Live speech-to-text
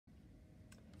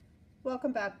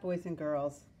Welcome back, boys and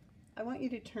girls. I want you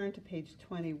to turn to page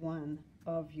 21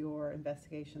 of your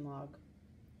investigation log.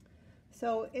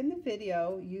 So in the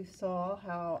video, you saw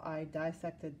how I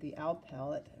dissected the owl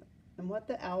pellet and what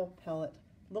the owl pellet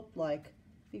looked like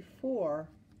before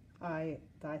I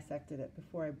dissected it,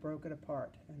 before I broke it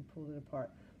apart and pulled it apart.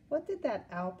 What did that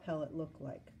owl pellet look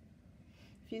like?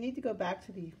 If you need to go back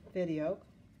to the video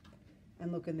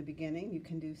and look in the beginning, you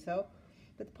can do so.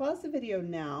 But pause the video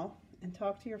now and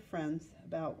talk to your friends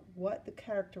about what the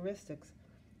characteristics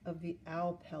of the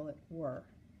owl pellet were.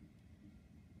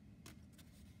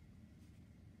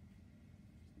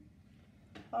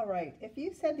 All right, if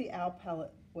you said the owl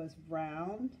pellet was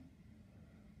round,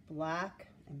 black,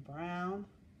 and brown,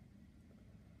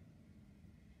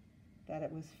 that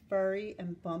it was furry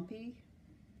and bumpy,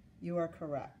 you are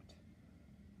correct.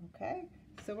 Okay,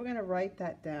 so we're going to write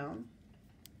that down.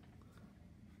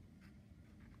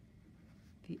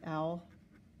 The owl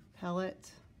pellet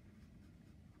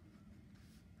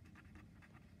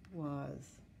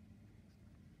was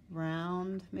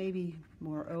round, maybe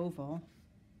more oval,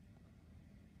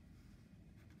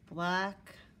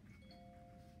 black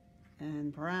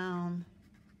and brown,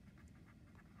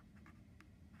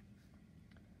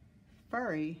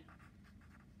 furry,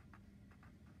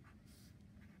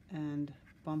 and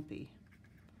bumpy.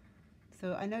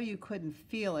 So I know you couldn't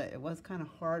feel it. It was kind of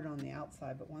hard on the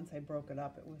outside, but once I broke it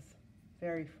up, it was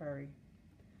very furry.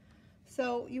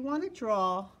 So you want to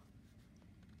draw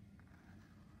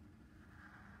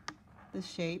the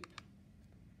shape,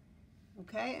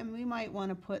 okay? And we might want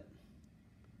to put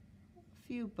a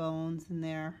few bones in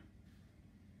there.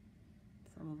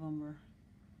 Some of them were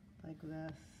like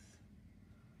this.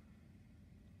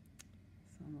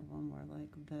 Some of them were like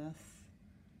this.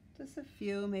 Just a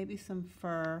few, maybe some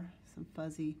fur, some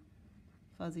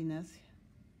fuzziness.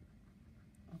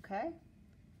 Okay,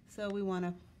 so we want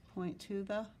to point to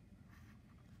the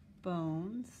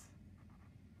bones,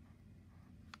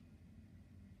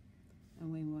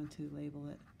 and we want to label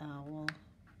it owl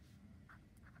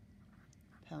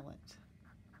pellet.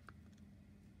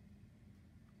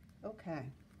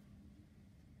 Okay,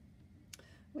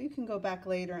 well, you can go back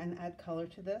later and add color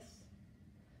to this.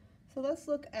 So let's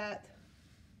look at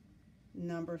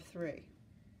number 3.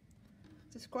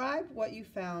 Describe what you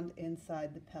found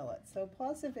inside the pellet. So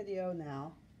pause the video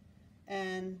now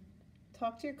and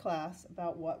talk to your class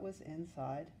about what was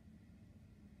inside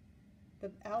the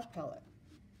owl pellet.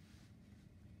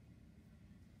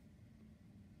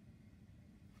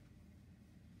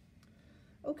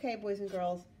 Okay, boys and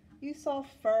girls, you saw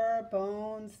fur,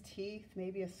 bones, teeth,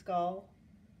 maybe a skull.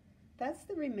 That's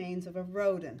the remains of a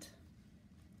rodent.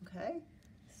 Okay,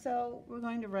 so we're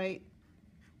going to write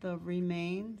the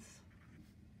remains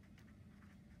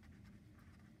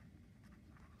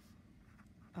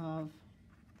of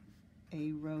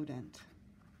a rodent,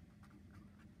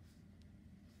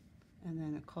 and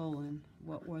then a colon.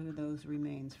 What were those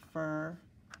remains? Fur,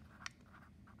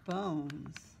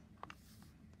 bones,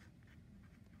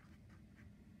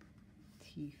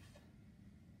 teeth.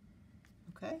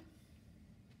 Okay.